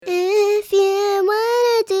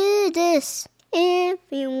this. If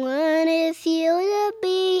you wanna feel the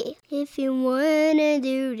beat, if you wanna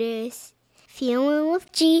do this, feel it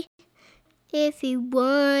with G. If you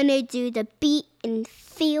wanna do the beat and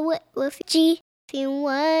feel it with G. If you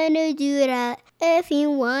wanna do that, if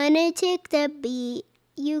you wanna take the beat,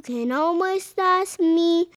 you can almost ask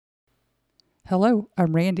me. Hello,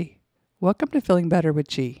 I'm Randy. Welcome to Feeling Better with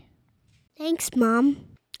G. Thanks, Mom.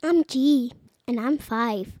 I'm G, and I'm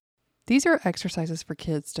 5. These are exercises for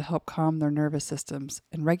kids to help calm their nervous systems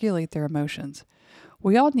and regulate their emotions.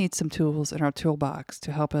 We all need some tools in our toolbox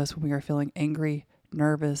to help us when we are feeling angry,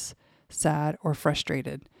 nervous, sad, or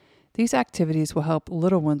frustrated. These activities will help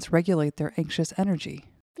little ones regulate their anxious energy.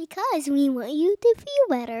 Because we want you to feel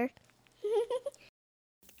better.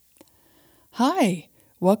 Hi,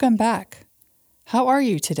 welcome back. How are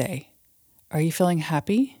you today? Are you feeling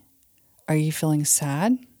happy? Are you feeling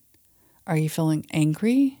sad? Are you feeling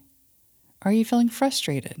angry? Are you feeling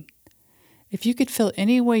frustrated? If you could feel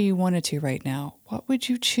any way you wanted to right now, what would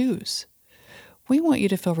you choose? We want you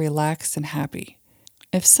to feel relaxed and happy.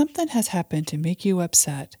 If something has happened to make you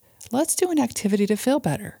upset, let's do an activity to feel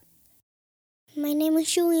better. My name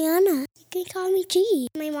is Juliana. You can call me G.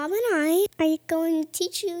 My mom and I are going to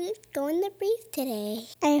teach you going to breathe today.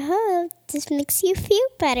 I hope this makes you feel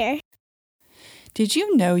better. Did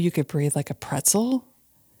you know you could breathe like a pretzel?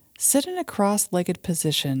 Sit in a cross-legged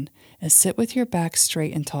position and sit with your back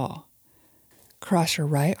straight and tall. Cross your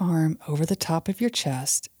right arm over the top of your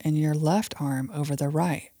chest and your left arm over the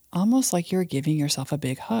right, almost like you're giving yourself a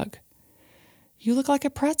big hug. You look like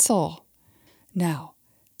a pretzel. Now,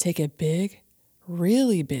 take a big,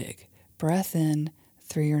 really big breath in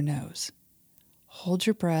through your nose. Hold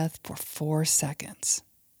your breath for 4 seconds.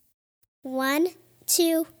 1,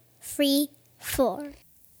 2, 3, 4.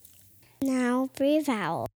 Now breathe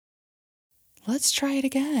out. Let's try it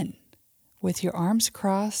again. With your arms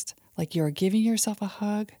crossed, like you are giving yourself a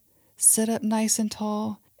hug, sit up nice and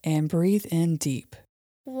tall, and breathe in deep.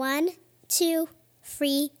 1, 2,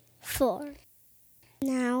 3, 4.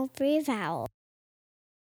 Now breathe out.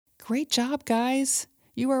 Great job, guys.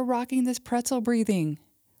 You are rocking this pretzel breathing.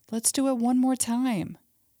 Let's do it one more time.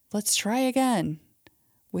 Let's try again.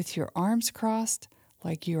 With your arms crossed,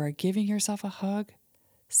 like you are giving yourself a hug,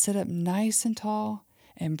 sit up nice and tall,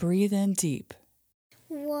 and breathe in deep.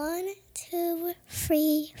 1, 2,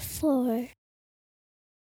 3, 4.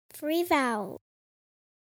 Breathe out.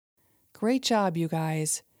 Great job, you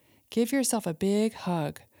guys. Give yourself a big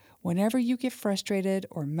hug. Whenever you get frustrated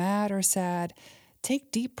or mad or sad,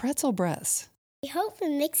 take deep pretzel breaths. I hope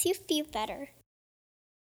it makes you feel better.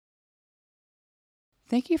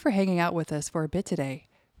 Thank you for hanging out with us for a bit today.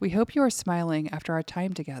 We hope you are smiling after our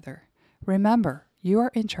time together. Remember, you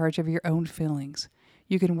are in charge of your own feelings.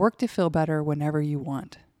 You can work to feel better whenever you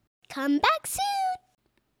want. Come back soon.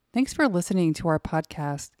 Thanks for listening to our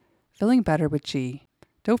podcast, Feeling Better with G.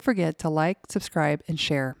 Don't forget to like, subscribe, and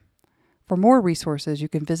share. For more resources, you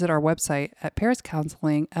can visit our website at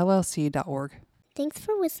parentscounselingllc.org. Thanks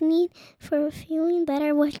for listening for Feeling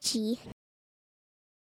Better with G.